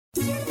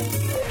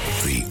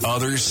The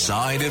Other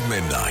Side of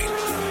Midnight.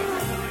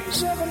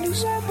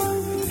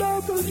 77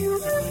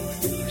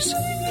 WABC.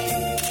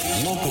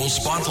 Local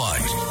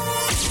Spotlight.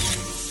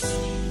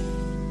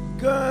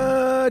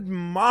 Good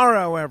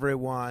morrow,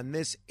 everyone.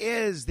 This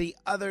is The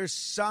Other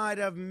Side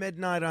of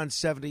Midnight on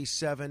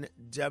 77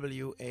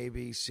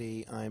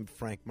 WABC. I'm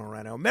Frank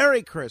Moreno.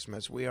 Merry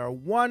Christmas. We are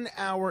 1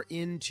 hour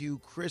into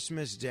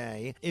Christmas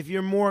Day. If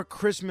you're more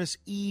Christmas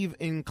Eve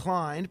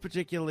inclined,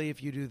 particularly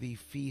if you do the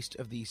Feast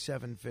of the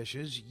Seven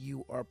Fishes,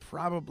 you are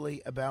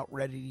probably about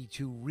ready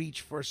to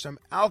reach for some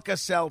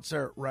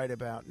Alka-Seltzer right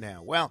about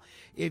now. Well,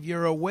 if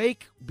you're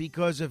awake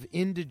because of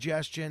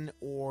indigestion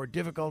or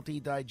difficulty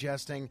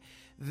digesting,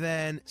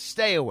 then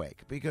stay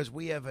awake, because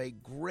we have a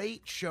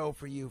great show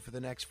for you for the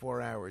next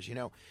 4 hours. You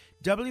know,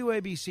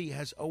 WABC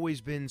has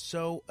always been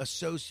so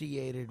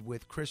associated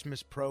with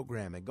Christmas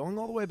programming. Going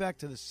all the way back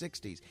to the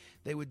 60s,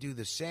 they would do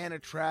the Santa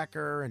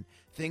Tracker and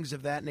things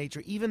of that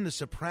nature. Even The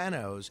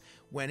Sopranos,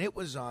 when it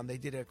was on, they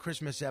did a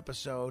Christmas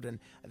episode, and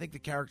I think the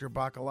character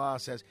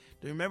Bacala says,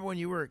 do you remember when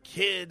you were a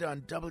kid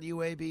on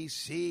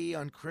WABC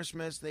on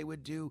Christmas? They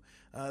would do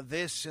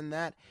this and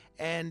that,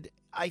 and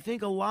I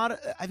think that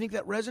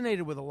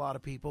resonated with a lot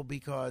of people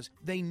because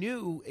they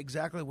knew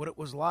exactly what it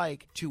was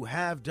like to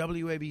have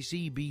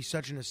WABC be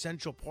such an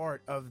essential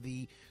part of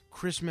the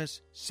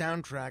Christmas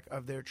soundtrack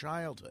of their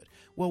childhood.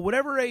 Well,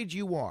 whatever age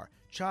you are,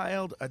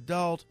 child,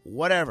 adult,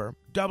 whatever,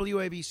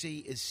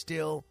 WABC is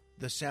still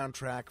the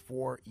soundtrack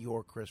for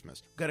your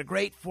Christmas. Got a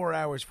great 4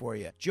 hours for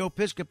you. Joe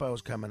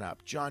Piscopo's coming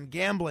up. John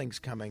Gambling's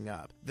coming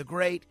up. The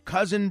great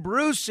Cousin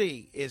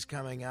Brucey is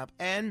coming up.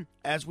 And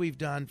as we've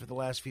done for the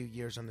last few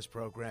years on this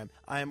program,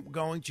 I'm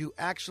going to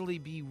actually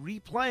be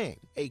replaying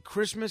A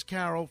Christmas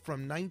Carol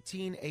from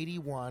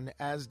 1981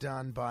 as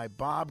done by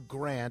Bob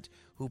Grant,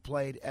 who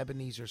played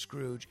Ebenezer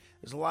Scrooge.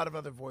 There's a lot of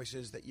other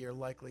voices that you're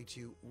likely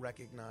to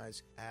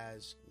recognize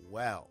as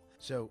well.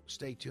 So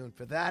stay tuned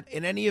for that.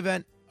 In any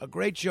event, a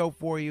great show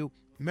for you.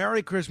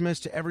 Merry Christmas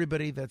to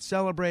everybody that's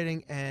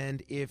celebrating,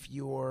 and if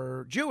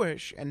you're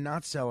Jewish and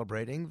not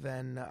celebrating,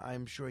 then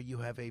I'm sure you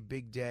have a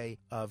big day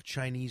of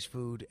Chinese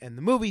food and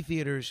the movie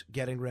theaters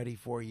getting ready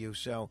for you.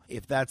 So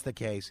if that's the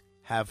case,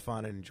 have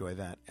fun and enjoy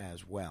that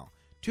as well.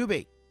 To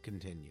be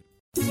continued.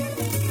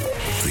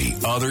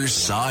 The Other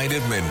Side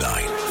of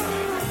Midnight.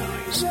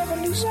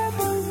 77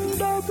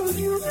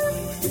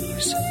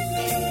 WABC.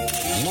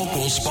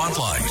 Local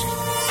Spotlight.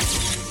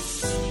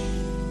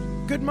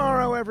 Good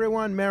morrow,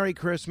 everyone. Merry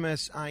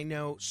Christmas. I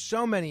know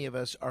so many of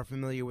us are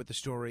familiar with the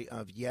story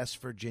of Yes,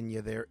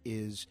 Virginia, There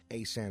Is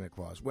a Santa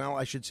Claus. Well,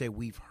 I should say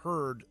we've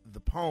heard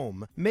the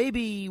poem.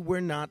 Maybe we're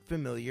not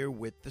familiar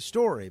with the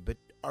story, but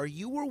are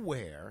you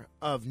aware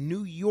of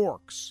New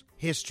York's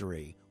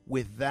history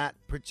with that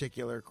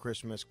particular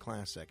Christmas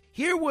classic?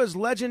 Here was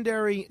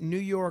legendary New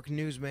York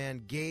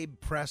newsman Gabe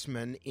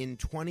Pressman in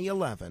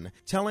 2011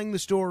 telling the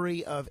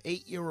story of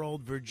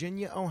 8-year-old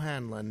Virginia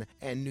O'Hanlon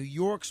and New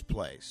York's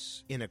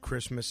place in a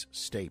Christmas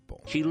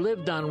staple. She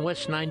lived on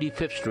West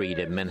 95th Street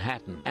in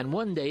Manhattan, and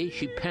one day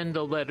she penned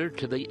a letter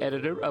to the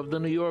editor of the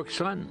New York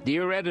Sun.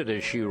 Dear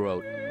editor, she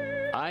wrote,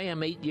 I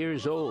am 8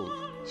 years old.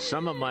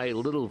 Some of my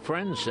little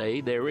friends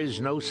say there is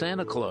no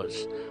Santa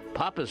Claus.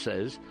 Papa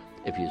says,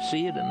 if you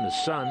see it in the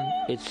sun,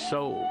 it's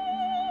so.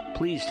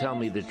 Please tell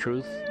me the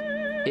truth.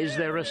 Is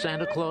there a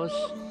Santa Claus?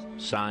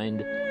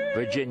 Signed,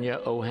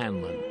 Virginia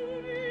O'Hanlon.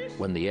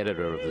 When the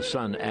editor of The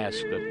Sun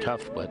asked a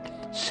tough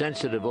but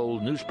sensitive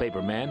old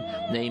newspaper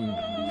man named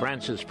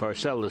Francis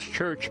Pharcellus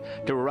Church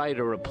to write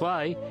a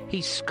reply,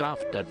 he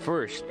scoffed at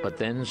first, but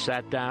then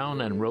sat down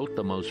and wrote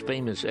the most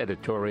famous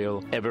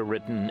editorial ever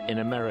written in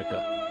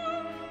America.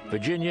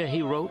 Virginia,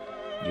 he wrote,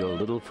 your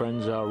little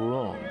friends are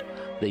wrong.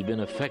 They've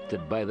been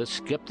affected by the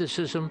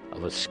skepticism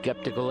of a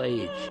skeptical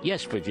age.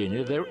 Yes,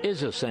 Virginia, there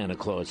is a Santa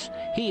Claus.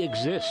 He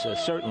exists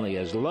as certainly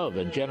as love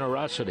and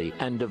generosity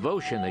and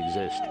devotion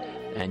exist,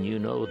 and you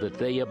know that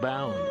they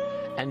abound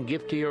and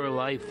give to your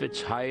life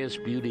its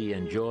highest beauty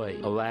and joy.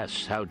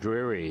 Alas, how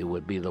dreary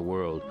would be the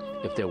world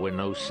if there were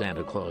no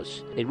Santa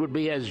Claus. It would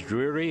be as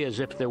dreary as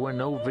if there were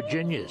no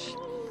Virginias.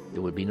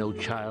 There would be no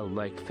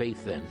childlike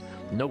faith then,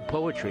 no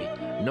poetry,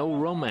 no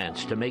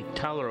romance to make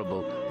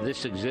tolerable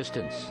this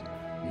existence.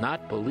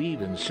 Not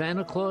believe in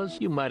Santa Claus?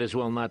 You might as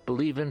well not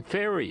believe in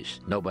fairies.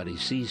 Nobody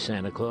sees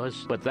Santa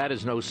Claus, but that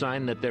is no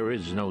sign that there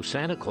is no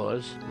Santa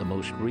Claus. The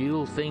most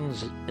real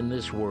things in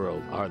this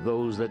world are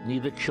those that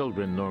neither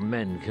children nor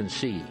men can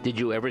see. Did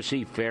you ever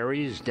see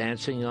fairies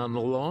dancing on the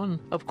lawn?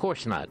 Of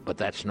course not, but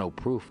that's no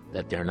proof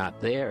that they're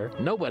not there.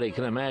 Nobody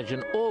can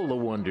imagine all the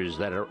wonders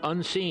that are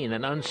unseen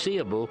and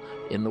unseeable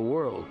in the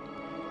world.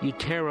 You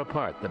tear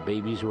apart the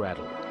baby's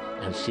rattle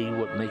and see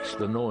what makes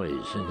the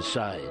noise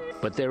inside.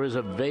 But there is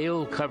a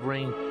veil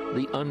covering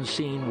the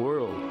unseen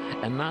world,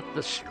 and not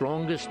the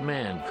strongest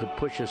man could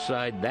push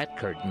aside that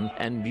curtain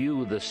and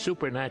view the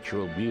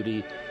supernatural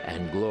beauty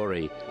and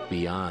glory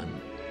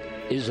beyond.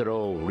 Is it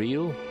all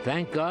real?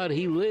 Thank God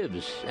he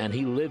lives, and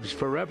he lives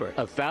forever.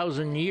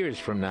 1,000 years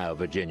from now,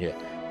 Virginia,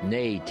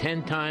 nay,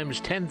 10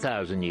 times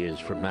 10,000 years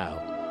from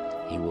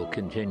now, he will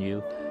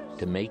continue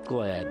to make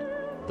glad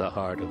the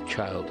heart of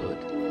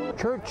childhood.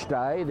 Church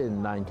died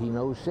in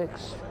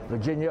 1906.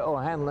 Virginia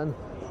O'Hanlon,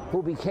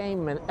 who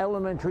became an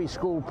elementary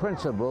school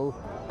principal,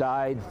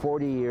 died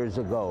 40 years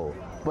ago.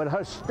 But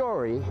her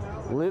story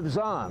lives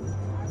on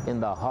in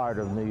the heart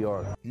of New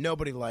York.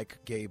 Nobody like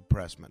Gabe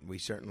Pressman. We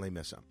certainly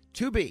miss him.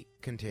 To be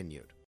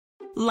continued.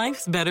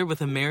 Life's better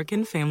with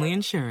American Family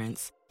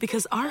Insurance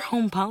because our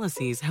home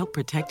policies help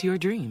protect your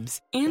dreams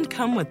and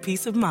come with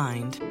peace of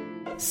mind.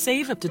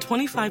 Save up to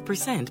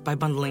 25% by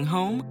bundling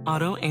home,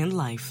 auto, and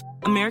life.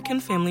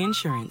 American Family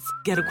Insurance.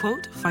 Get a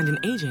quote, find an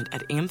agent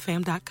at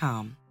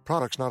amfam.com.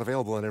 Products not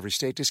available in every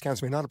state.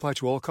 Discounts may not apply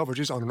to all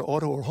coverages on an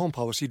auto or home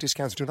policy.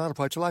 Discounts do not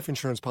apply to life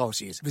insurance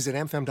policies. Visit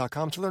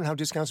amfam.com to learn how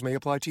discounts may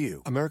apply to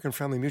you. American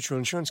Family Mutual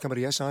Insurance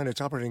Company, SI, and its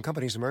operating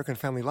companies, American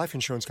Family Life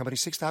Insurance Company,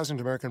 6000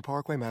 American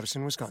Parkway,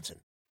 Madison, Wisconsin.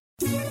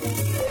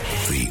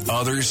 The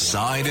Other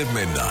Side of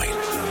Midnight.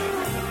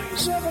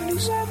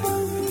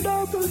 77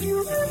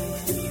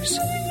 WABC.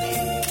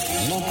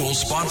 Local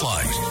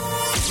Spotlight.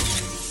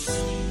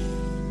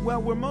 Well,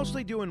 we're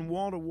mostly doing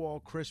wall-to-wall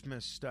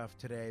Christmas stuff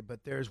today,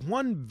 but there's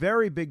one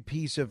very big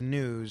piece of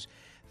news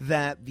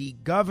that the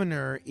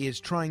governor is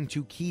trying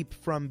to keep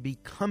from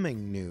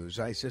becoming news.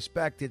 I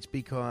suspect it's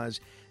because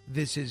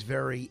this is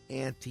very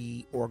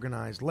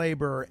anti-organized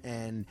labor,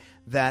 and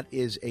that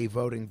is a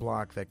voting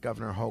bloc that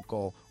Governor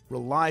Hochul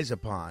relies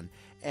upon.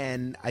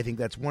 And I think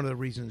that's one of the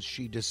reasons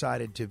she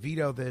decided to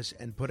veto this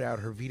and put out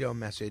her veto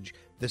message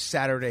the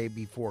Saturday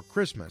before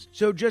Christmas.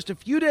 So just a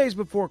few days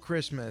before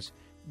Christmas,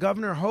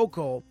 Governor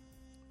Hochul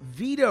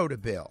vetoed a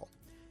bill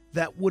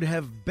that would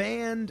have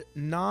banned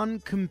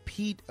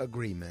non-compete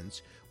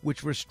agreements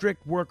which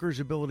restrict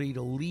workers' ability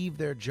to leave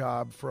their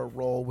job for a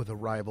role with a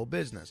rival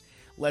business.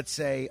 Let's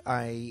say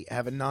I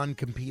have a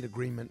non-compete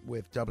agreement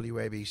with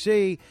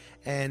WABC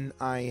and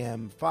I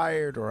am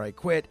fired or I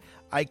quit.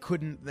 I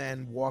couldn't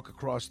then walk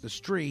across the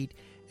street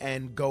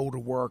and go to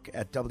work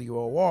at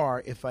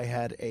WOR if I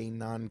had a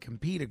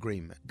non-compete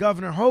agreement.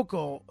 Governor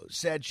Hochul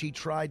said she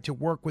tried to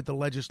work with the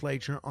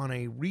legislature on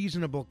a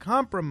reasonable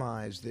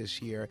compromise this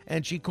year,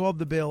 and she called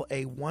the bill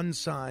a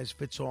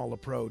one-size-fits-all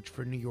approach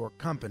for New York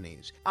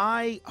companies.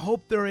 I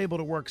hope they're able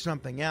to work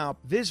something out.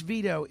 This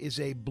veto is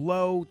a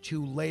blow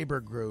to labor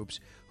groups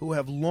who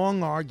have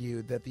long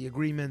argued that the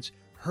agreements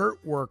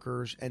hurt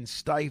workers and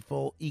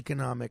stifle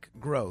economic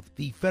growth.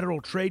 The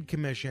Federal Trade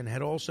Commission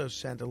had also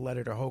sent a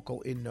letter to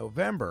Hochul in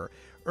November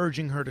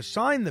urging her to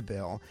sign the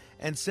bill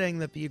and saying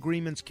that the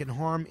agreements can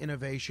harm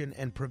innovation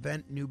and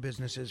prevent new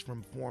businesses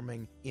from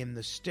forming in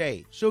the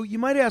state. So you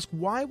might ask,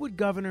 why would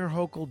Governor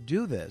Hochul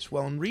do this?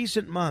 Well, in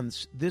recent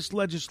months, this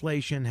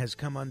legislation has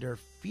come under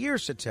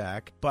fierce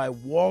attack by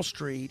Wall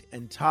Street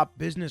and top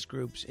business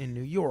groups in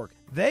New York.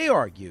 They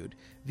argued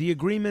the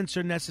agreements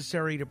are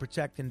necessary to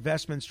protect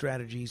investment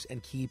strategies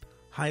and keep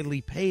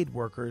highly paid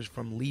workers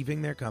from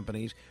leaving their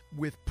companies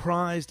with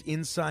prized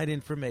inside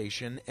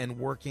information and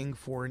working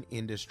for an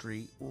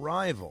industry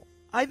rival.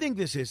 I think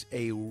this is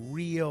a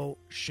real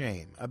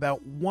shame.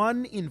 About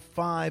 1 in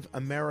 5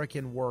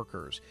 American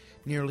workers,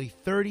 nearly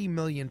 30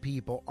 million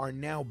people, are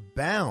now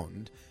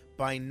bound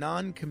by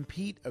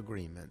non-compete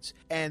agreements,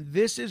 and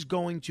this is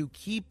going to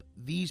keep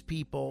these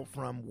people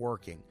from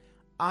working.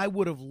 I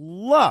would have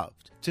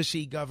loved to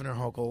see Governor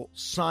Hochul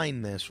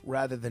sign this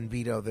rather than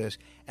veto this,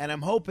 and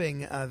I'm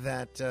hoping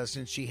that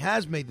since she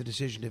has made the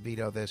decision to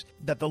veto this,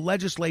 that the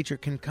legislature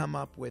can come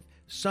up with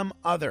some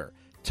other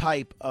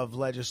type of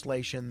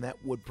legislation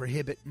that would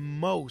prohibit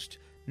most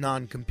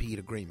non-compete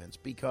agreements,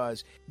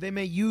 because they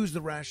may use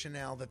the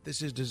rationale that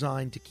this is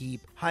designed to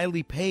keep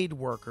highly paid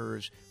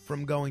workers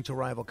from going to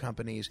rival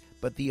companies,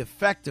 but the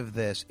effect of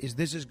this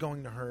is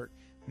going to hurt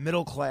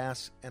middle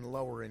class and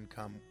lower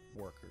income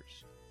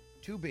workers.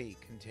 To be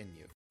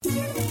continued.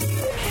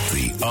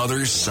 The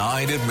Other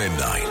Side of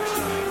Midnight.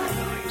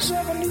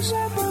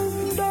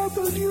 77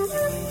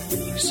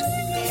 WABC.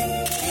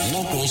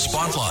 Local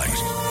Spotlight.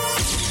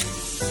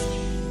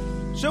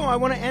 So I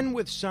want to end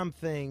with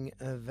something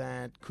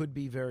that could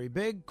be very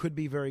big, could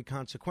be very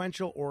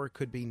consequential, or it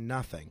could be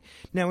nothing.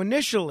 Now,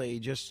 initially,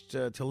 just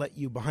to let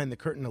you behind the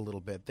curtain a little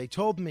bit, they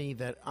told me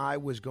that I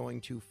was going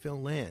to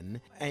fill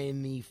in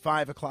the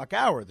 5 o'clock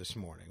hour this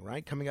morning,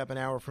 right? Coming up an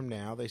hour from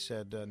now, they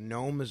said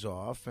Noam is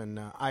off, and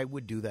I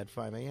would do that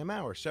 5 a.m.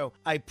 hour. So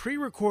I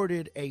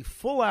pre-recorded a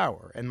full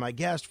hour, and my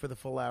guest for the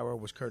full hour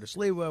was Curtis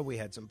Lewa. We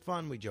had some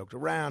fun. We joked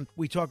around.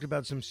 We talked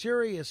about some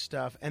serious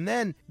stuff, and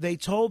then they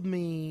told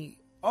me,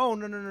 oh,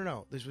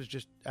 no. This was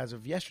just as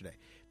of yesterday.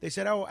 They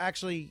said, oh,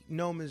 actually,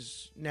 Noam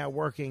is now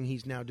working.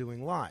 He's now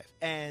doing live.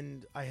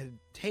 And I had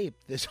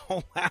taped this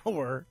whole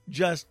hour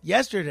just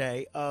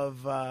yesterday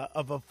of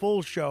a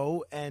full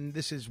show, and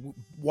this is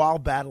while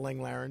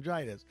battling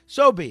laryngitis.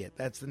 So be it.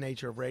 That's the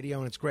nature of radio,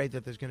 and it's great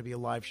that there's going to be a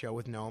live show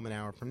with Noam an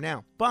hour from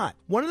now. But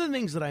one of the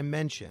things that I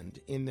mentioned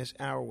in this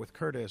hour with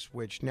Curtis,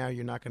 which now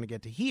you're not going to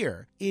get to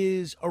hear,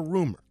 is a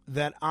rumor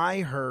that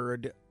I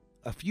heard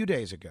a few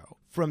days ago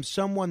from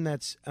someone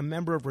that's a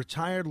member of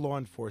retired law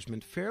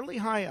enforcement, fairly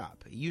high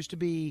up. He used to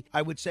be,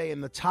 I would say,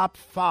 in the top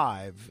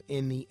 5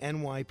 in the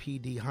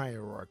NYPD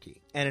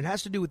hierarchy. And it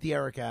has to do with the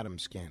Eric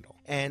Adams scandal.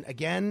 And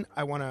again,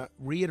 I want to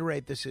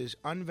reiterate, this is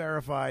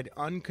unverified,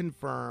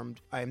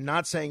 unconfirmed. I am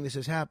not saying this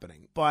is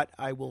happening, but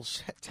I will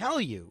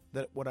tell you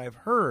that what I've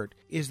heard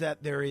is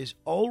that there is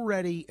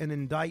already an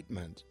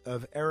indictment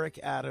of Eric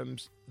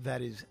Adams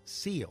that is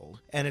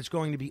sealed, and it's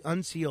going to be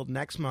unsealed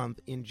next month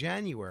in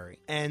January.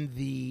 And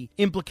the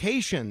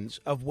implications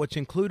of what's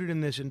included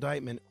in this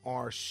indictment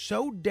are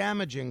so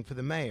damaging for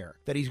the mayor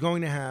that he's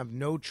going to have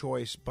no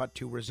choice but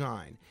to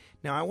resign.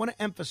 Now, I want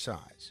to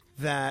emphasize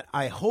that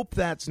I hope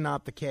that's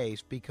not the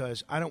case,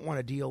 because I don't want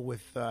to deal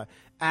with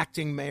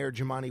acting Mayor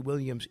Jumaane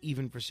Williams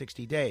even for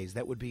 60 days.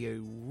 That would be a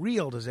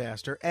real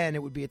disaster, and it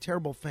would be a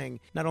terrible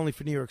thing, not only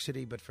for New York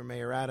City, but for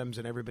Mayor Adams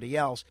and everybody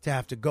else to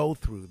have to go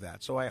through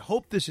that. So I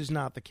hope this is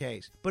not the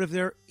case. But if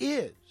there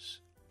is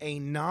a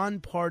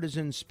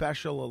nonpartisan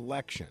special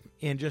election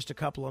in just a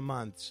couple of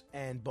months,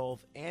 and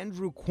both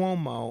Andrew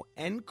Cuomo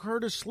and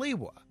Curtis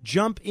Sliwa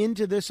jump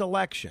into this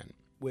election,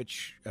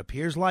 which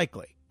appears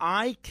likely,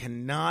 I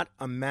cannot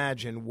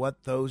imagine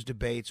what those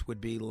debates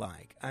would be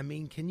like. I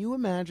mean, can you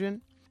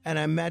imagine? And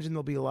I imagine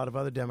there'll be a lot of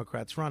other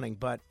Democrats running,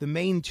 but the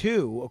main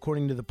two,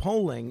 according to the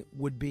polling,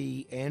 would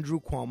be Andrew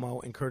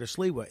Cuomo and Curtis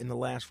Sliwa in the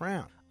last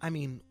round. I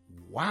mean,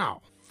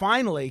 wow.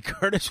 Finally,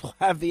 Curtis will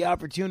have the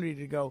opportunity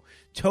to go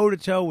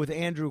toe-to-toe with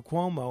Andrew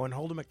Cuomo and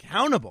hold him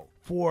accountable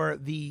for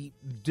the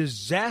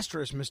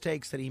disastrous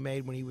mistakes that he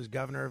made when he was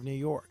governor of New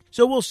York.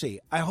 So we'll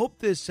see. I hope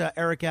this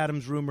Eric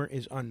Adams rumor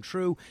is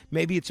untrue.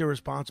 Maybe it's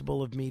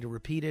irresponsible of me to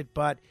repeat it,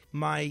 but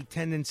my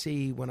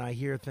tendency when I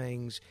hear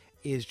things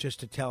is just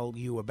to tell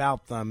you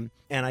about them,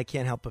 and I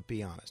can't help but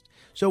be honest.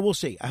 So we'll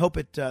see. I hope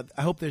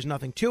there's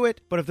nothing to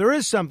it, but if there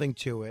is something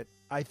to it,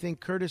 I think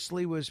Curtis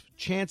Sliwa's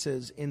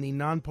chances in the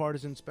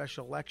nonpartisan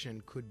special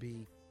election could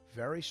be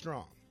very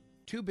strong.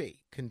 To be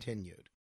continued.